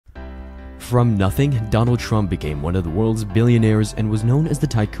From nothing, Donald Trump became one of the world's billionaires and was known as the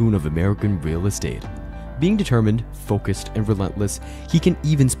tycoon of American real estate. Being determined, focused, and relentless, he can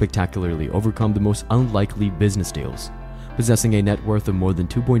even spectacularly overcome the most unlikely business deals. Possessing a net worth of more than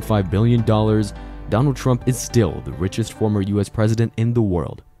 $2.5 billion, Donald Trump is still the richest former US president in the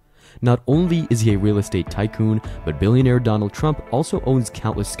world. Not only is he a real estate tycoon, but billionaire Donald Trump also owns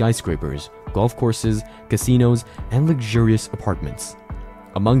countless skyscrapers, golf courses, casinos, and luxurious apartments.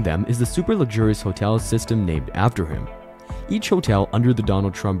 Among them is the super luxurious hotel system named after him. Each hotel under the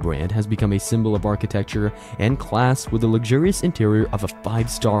Donald Trump brand has become a symbol of architecture and class with the luxurious interior of a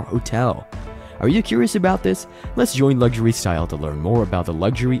 5-star hotel. Are you curious about this? Let's join Luxury Style to learn more about the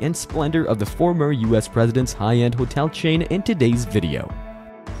luxury and splendor of the former US president's high-end hotel chain in today's video.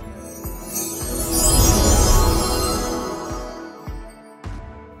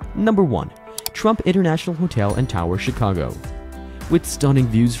 Number 1. Trump International Hotel and Tower, Chicago. With stunning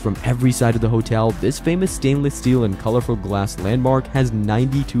views from every side of the hotel, this famous stainless steel and colorful glass landmark has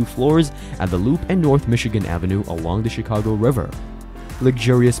 92 floors at the Loop and North Michigan Avenue along the Chicago River.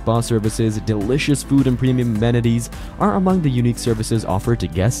 Luxurious spa services, delicious food, and premium amenities are among the unique services offered to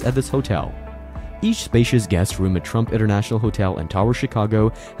guests at this hotel. Each spacious guest room at Trump International Hotel and Tower,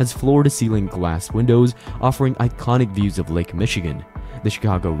 Chicago has floor-to-ceiling glass windows offering iconic views of Lake Michigan, the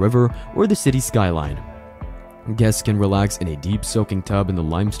Chicago River, or the city skyline. Guests can relax in a deep soaking tub in the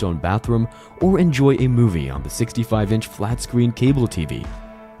limestone bathroom or enjoy a movie on the 65-inch flat-screen cable TV.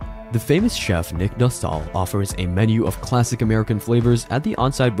 The famous chef Nick Dostal offers a menu of classic American flavors at the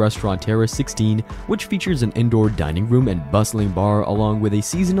on-site restaurant Terrace 16, which features an indoor dining room and bustling bar along with a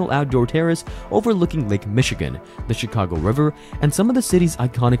seasonal outdoor terrace overlooking Lake Michigan, the Chicago River, and some of the city's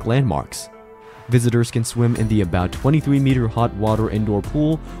iconic landmarks. Visitors can swim in the about 23-meter hot water indoor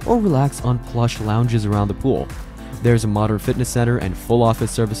pool or relax on plush lounges around the pool. There's a modern fitness center and full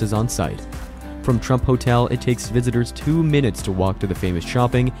office services on site. From Trump Hotel, it takes visitors 2 minutes to walk to the famous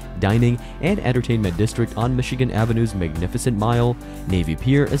shopping, dining, and entertainment district on Michigan Avenue's Magnificent Mile. Navy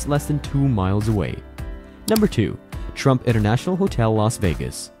Pier is less than 2 miles away. Number 2. Trump International Hotel, Las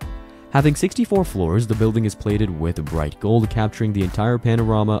Vegas. Having 64 floors, the building is plated with bright gold, capturing the entire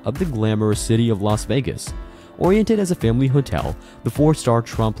panorama of the glamorous city of Las Vegas. Oriented as a family hotel, the 4-star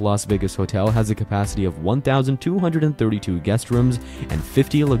Trump Las Vegas Hotel has a capacity of 1,232 guest rooms and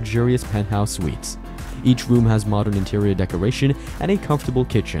 50 luxurious penthouse suites. Each room has modern interior decoration and a comfortable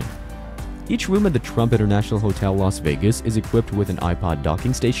kitchen. Each room at the Trump International Hotel Las Vegas is equipped with an iPod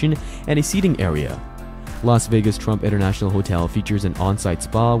docking station and a seating area. Las Vegas Trump International Hotel features an on-site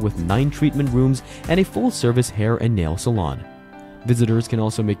spa with 9 treatment rooms and a full-service hair and nail salon. Visitors can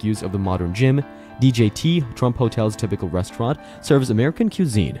also make use of the modern gym. DJT, Trump Hotel's typical restaurant, serves American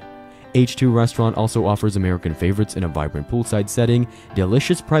cuisine. H2 Restaurant also offers American favorites in a vibrant poolside setting.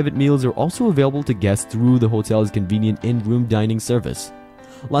 Delicious private meals are also available to guests through the hotel's convenient in-room dining service.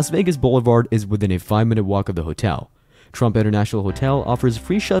 Las Vegas Boulevard is within a 5-minute walk of the hotel. Trump International Hotel offers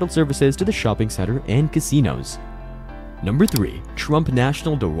free shuttle services to the shopping center and casinos. Number 3. Trump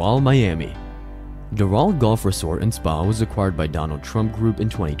National Doral, Miami. Doral Golf Resort and Spa was acquired by Donald Trump Group in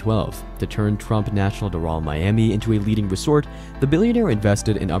 2012. To turn Trump National Doral, Miami into a leading resort, the billionaire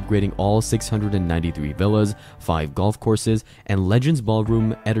invested in upgrading all 693 villas, 5 golf courses, and Legends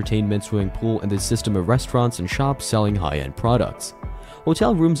Ballroom, entertainment, swimming pool, and the system of restaurants and shops selling high-end products.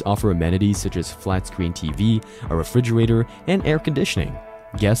 Hotel rooms offer amenities such as flat-screen TV, a refrigerator, and air conditioning.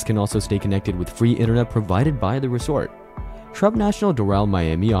 Guests can also stay connected with free internet provided by the resort. Trump National Doral,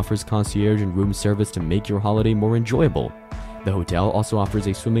 Miami offers concierge and room service to make your holiday more enjoyable. The hotel also offers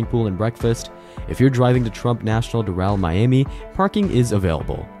a swimming pool and breakfast. If you're driving to Trump National Doral, Miami, parking is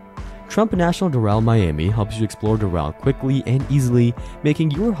available. Trump National Doral, Miami helps you explore Doral quickly and easily, making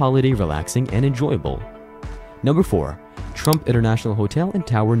your holiday relaxing and enjoyable. Number 4. Trump International Hotel and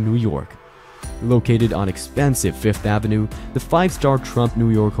Tower, New York. Located on expansive 5th Avenue, the 5-star Trump New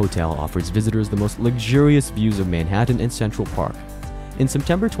York Hotel offers visitors the most luxurious views of Manhattan and Central Park. In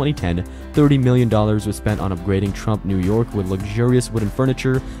September 2010, $30 million was spent on upgrading Trump New York with luxurious wooden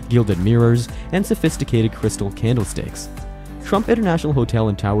furniture, gilded mirrors, and sophisticated crystal candlesticks. Trump International Hotel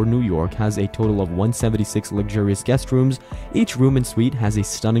and Tower, New York has a total of 176 luxurious guest rooms. Each room and suite has a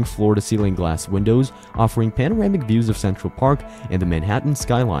stunning floor-to-ceiling glass windows offering panoramic views of Central Park and the Manhattan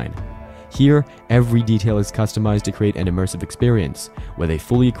skyline. Here, every detail is customized to create an immersive experience. With a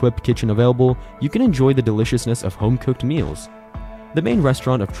fully equipped kitchen available, you can enjoy the deliciousness of home-cooked meals. The main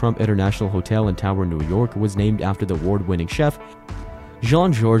restaurant of Trump International Hotel and Tower, New York was named after the award-winning chef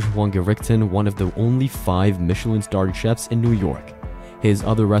Jean-Georges Vongerichten, one of the only 5 Michelin-starred chefs in New York. His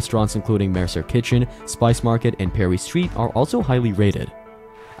other restaurants including Mercer Kitchen, Spice Market, and Perry Street are also highly rated.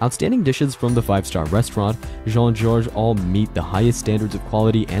 Outstanding dishes from the 5-star restaurant Jean-Georges all meet the highest standards of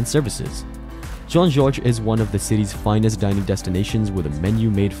quality and services. Jean-Georges is one of the city's finest dining destinations with a menu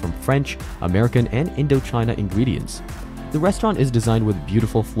made from French, American, and Indochina ingredients. The restaurant is designed with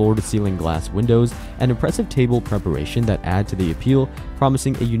beautiful floor-to-ceiling glass windows and impressive table preparation that add to the appeal,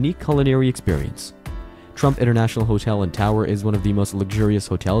 promising a unique culinary experience. Trump International Hotel and Tower is one of the most luxurious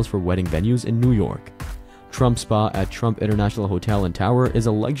hotels for wedding venues in New York. Trump Spa at Trump International Hotel and Tower is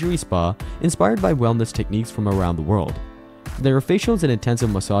a luxury spa inspired by wellness techniques from around the world. There are facials and intensive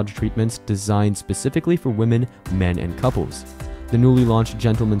massage treatments designed specifically for women, men, and couples. The newly launched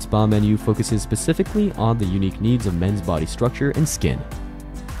Gentleman Spa menu focuses specifically on the unique needs of men's body structure and skin.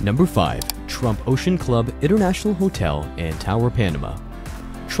 Number 5. Trump Ocean Club International Hotel and Tower, Panama.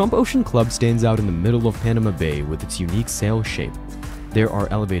 Trump Ocean Club stands out in the middle of Panama Bay with its unique sail shape. There are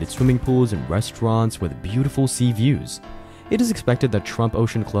elevated swimming pools and restaurants with beautiful sea views. It is expected that Trump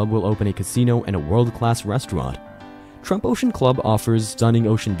Ocean Club will open a casino and a world-class restaurant. Trump Ocean Club offers stunning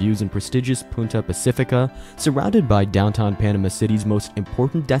ocean views in prestigious Punta Pacifica, surrounded by downtown Panama City's most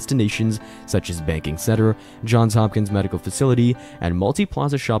important destinations such as Banking Center, Johns Hopkins Medical Facility, and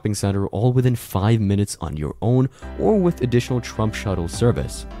Multi-Plaza Shopping Center, all within 5 minutes on your own or with additional Trump shuttle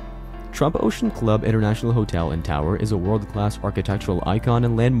service. Trump Ocean Club International Hotel and Tower is a world-class architectural icon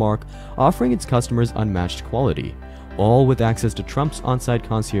and landmark, offering its customers unmatched quality, all with access to Trump's on-site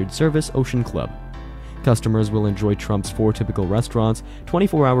concierge service, Ocean Club. Customers will enjoy Trump's 4 typical restaurants,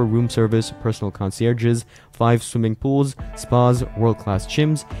 24-hour room service, personal concierges, 5 swimming pools, spas, world-class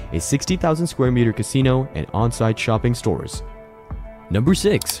gyms, a 60,000 square meter casino, and on-site shopping stores. Number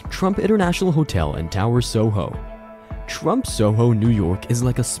 6. Trump International Hotel and Tower, Soho. Trump Soho, New York is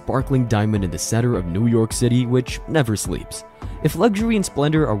like a sparkling diamond in the center of New York City, which never sleeps. If luxury and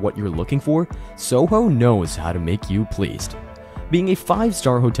splendor are what you're looking for, Soho knows how to make you pleased. Being a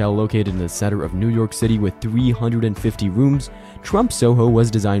 5-star hotel located in the center of New York City with 350 rooms, Trump Soho was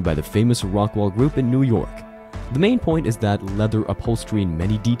designed by the famous Rockwell Group in New York. The main point is that leather upholstery in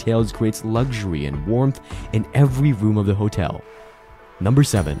many details creates luxury and warmth in every room of the hotel. Number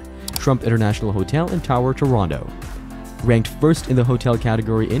 7. Trump International Hotel and Tower, Toronto. Ranked first in the hotel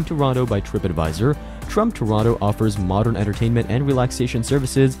category in Toronto by TripAdvisor, Trump Toronto offers modern entertainment and relaxation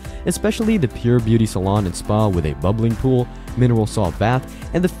services, especially the Pure Beauty Salon and Spa with a bubbling pool, mineral salt bath,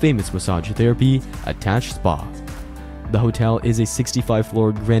 and the famous massage therapy attached spa. The hotel is a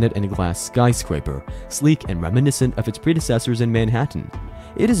 65-floor granite and glass skyscraper, sleek and reminiscent of its predecessors in Manhattan.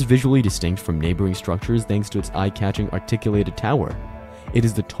 It is visually distinct from neighboring structures thanks to its eye-catching articulated tower. It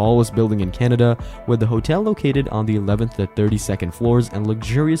is the tallest building in Canada, with the hotel located on the 11th to 32nd floors and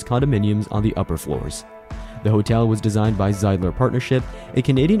luxurious condominiums on the upper floors. The hotel was designed by Zeidler Partnership, a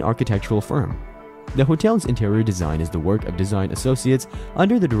Canadian architectural firm. The hotel's interior design is the work of design associates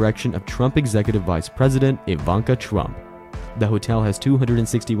under the direction of Trump Executive Vice President Ivanka Trump. The hotel has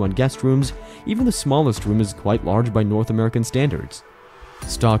 261 guest rooms. Even the smallest room is quite large by North American standards.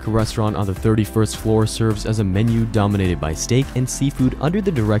 Stock Restaurant on the 31st floor serves as a menu dominated by steak and seafood under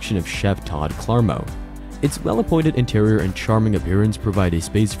the direction of Chef Todd Clarmo. Its well-appointed interior and charming appearance provide a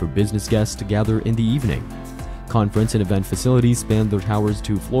space for business guests to gather in the evening. Conference and event facilities span the tower's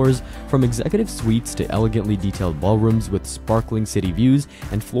 2 floors, from executive suites to elegantly detailed ballrooms with sparkling city views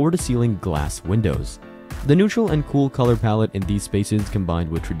and floor-to-ceiling glass windows. The neutral and cool color palette in these spaces,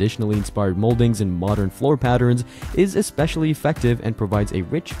 combined with traditionally inspired moldings and modern floor patterns, is especially effective and provides a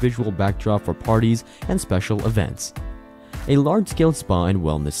rich visual backdrop for parties and special events. A large-scale spa and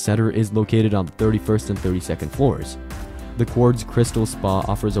wellness center is located on the 31st and 32nd floors. The Quartz Crystal Spa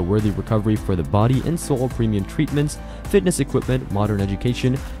offers a worthy recovery for the body and soul, premium treatments, fitness equipment, modern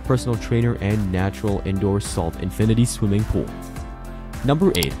education, personal trainer, and natural indoor salt infinity swimming pool.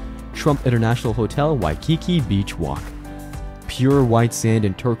 Number 8. Trump International Hotel, Waikiki Beach Walk. Pure white sand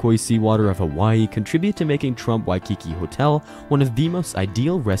and turquoise seawater of Hawaii contribute to making Trump Waikiki Hotel one of the most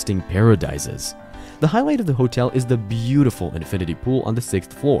ideal resting paradises. The highlight of the hotel is the beautiful infinity pool on the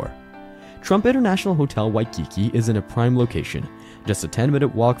 6th floor. Trump International Hotel Waikiki is in a prime location, just a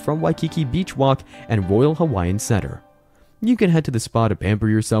 10-minute walk from Waikiki Beach Walk and Royal Hawaiian Center. You can head to the spa to pamper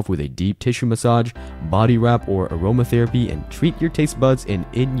yourself with a deep tissue massage, body wrap, or aromatherapy and treat your taste buds in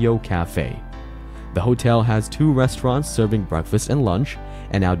Inyo Cafe. The hotel has 2 restaurants serving breakfast and lunch,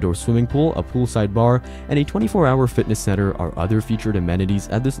 an outdoor swimming pool, a poolside bar, and a 24-hour fitness center are other featured amenities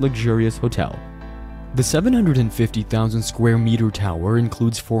at this luxurious hotel. The 750,000 square meter tower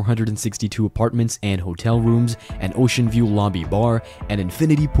includes 462 apartments and hotel rooms, an ocean view lobby bar, an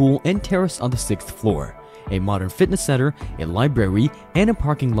infinity pool and terrace on the 6th floor, a modern fitness center, a library, and a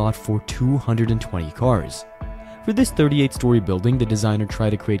parking lot for 220 cars. For this 38-story building, the designer tried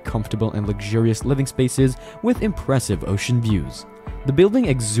to create comfortable and luxurious living spaces with impressive ocean views. The building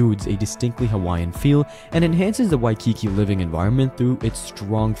exudes a distinctly Hawaiian feel and enhances the Waikiki living environment through its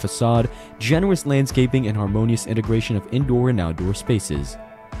strong facade, generous landscaping, and harmonious integration of indoor and outdoor spaces.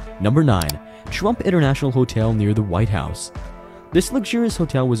 Number 9. Trump International Hotel near the White House. This luxurious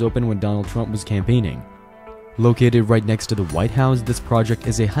hotel was opened when Donald Trump was campaigning. Located right next to the White House, this project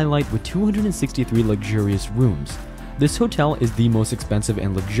is a highlight with 263 luxurious rooms. This hotel is the most expensive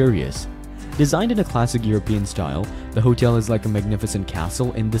and luxurious. Designed in a classic European style, the hotel is like a magnificent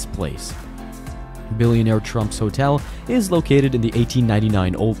castle in this place. Billionaire Trump's hotel is located in the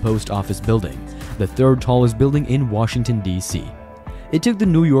 1899 Old Post Office building, the third tallest building in Washington, D.C. It took the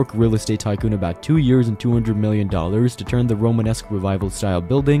New York real estate tycoon about 2 years and $200 million to turn the Romanesque Revival-style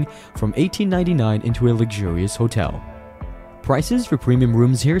building from 1899 into a luxurious hotel. Prices for premium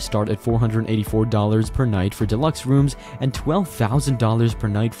rooms here start at $484 per night for deluxe rooms and $12,000 per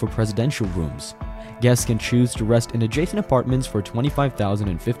night for presidential rooms. Guests can choose to rest in adjacent apartments for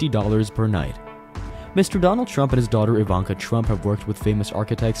 $25,050 per night. Mr. Donald Trump and his daughter Ivanka Trump have worked with famous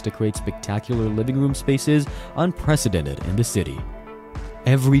architects to create spectacular living room spaces unprecedented in the city.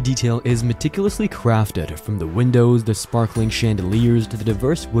 Every detail is meticulously crafted, from the windows, the sparkling chandeliers, to the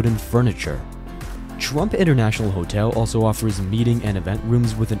diverse wooden furniture. Trump International Hotel also offers meeting and event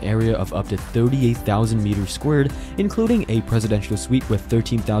rooms with an area of up to 38,000 meters squared, including a presidential suite with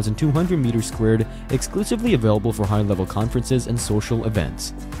 13,200 meters squared, exclusively available for high-level conferences and social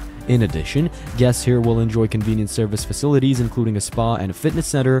events. In addition, guests here will enjoy convenient service facilities including a spa and a fitness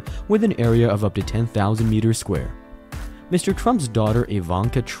center with an area of up to 10,000 meters square. Mr. Trump's daughter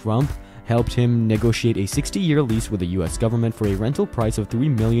Ivanka Trump helped him negotiate a 60-year lease with the US government for a rental price of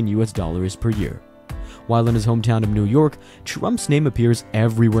 $3 million per year. While in his hometown of New York, Trump's name appears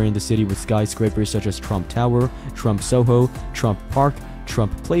everywhere in the city with skyscrapers such as Trump Tower, Trump Soho, Trump Park,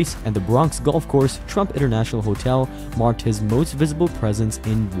 Trump Place, and the Bronx Golf Course. Trump International Hotel marked his most visible presence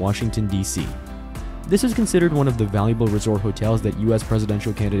in Washington, D.C. This is considered one of the valuable resort hotels that U.S.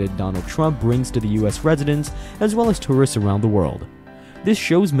 presidential candidate Donald Trump brings to the U.S. residents as well as tourists around the world. This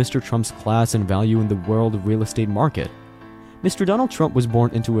shows Mr. Trump's class and value in the world real estate market. Mr. Donald Trump was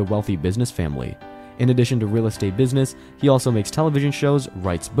born into a wealthy business family. In addition to real estate business, he also makes television shows,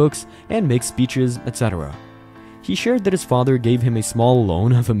 writes books, and makes speeches, etc. He shared that his father gave him a small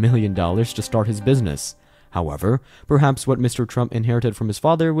loan of $1 million to start his business. However, perhaps what Mr. Trump inherited from his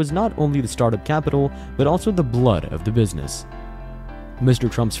father was not only the startup capital, but also the blood of the business.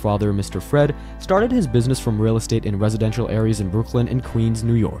 Mr. Trump's father, Mr. Fred, started his business from real estate in residential areas in Brooklyn and Queens,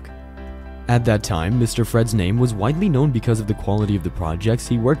 New York. At that time, Mr. Fred's name was widely known because of the quality of the projects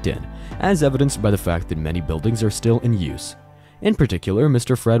he worked in, as evidenced by the fact that many buildings are still in use. In particular,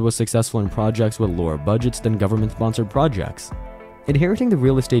 Mr. Fred was successful in projects with lower budgets than government-sponsored projects. Inheriting the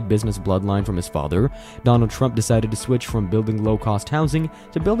real estate business bloodline from his father, Donald Trump decided to switch from building low-cost housing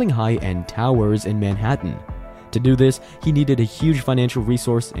to building high-end towers in Manhattan. To do this, he needed a huge financial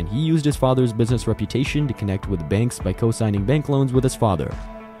resource, and he used his father's business reputation to connect with banks by co-signing bank loans with his father.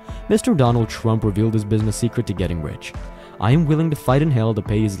 Mr. Donald Trump revealed his business secret to getting rich. "I am willing to fight in hell to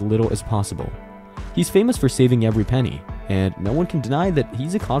pay as little as possible." He's famous for saving every penny, and no one can deny that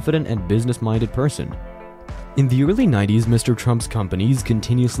he's a confident and business-minded person. In the early 90s, Mr. Trump's companies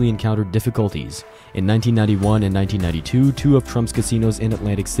continuously encountered difficulties. In 1991 and 1992, two of Trump's casinos in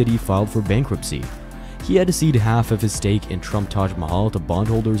Atlantic City filed for bankruptcy. He had to cede half of his stake in Trump Taj Mahal to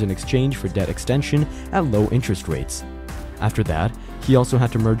bondholders in exchange for debt extension at low interest rates. After that, he also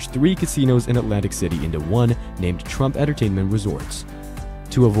had to merge 3 casinos in Atlantic City into one named Trump Entertainment Resorts.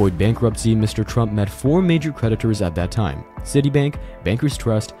 To avoid bankruptcy, Mr. Trump met 4 major creditors at that time: Citibank, Bankers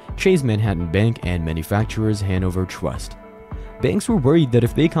Trust, Chase Manhattan Bank, and Manufacturers Hanover Trust. Banks were worried that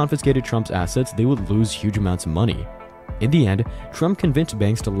if they confiscated Trump's assets, they would lose huge amounts of money. In the end, Trump convinced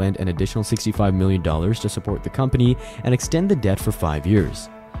banks to lend an additional $65 million to support the company and extend the debt for 5 years.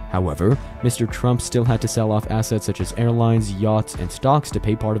 However, Mr. Trump still had to sell off assets such as airlines, yachts, and stocks to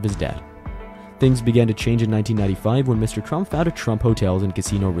pay part of his debt. Things began to change in 1995 when Mr. Trump founded Trump Hotels and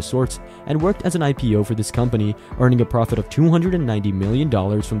Casino Resorts and worked as an IPO for this company, earning a profit of $290 million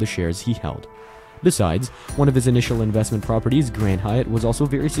from the shares he held. Besides, one of his initial investment properties, Grand Hyatt, was also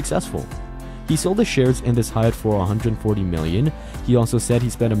very successful. He sold the shares in this Hyatt for $140 million. He also said he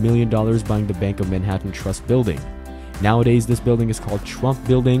spent $1 million buying the Bank of Manhattan Trust building. Nowadays, this building is called Trump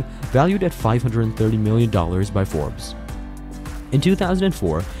Building, valued at $530 million by Forbes. In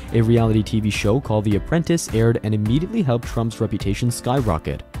 2004, a reality TV show called The Apprentice aired and immediately helped Trump's reputation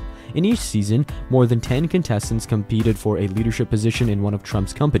skyrocket. In each season, more than 10 contestants competed for a leadership position in one of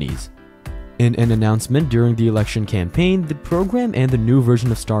Trump's companies. In an announcement during the election campaign, the program and the new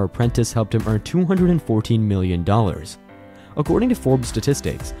version of Star Apprentice helped him earn $214 million. According to Forbes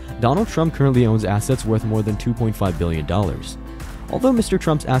statistics, Donald Trump currently owns assets worth more than $2.5 billion. Although Mr.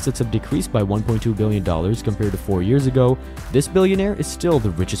 Trump's assets have decreased by $1.2 billion compared to 4 years ago, this billionaire is still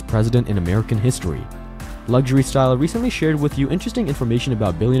the richest president in American history. Luxury Style recently shared with you interesting information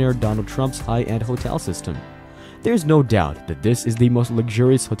about billionaire Donald Trump's high-end hotel system. There's no doubt that this is the most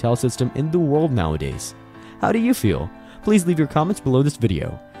luxurious hotel system in the world nowadays. How do you feel? Please leave your comments below this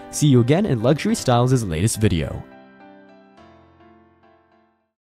video. See you again in Luxury Styles' latest video.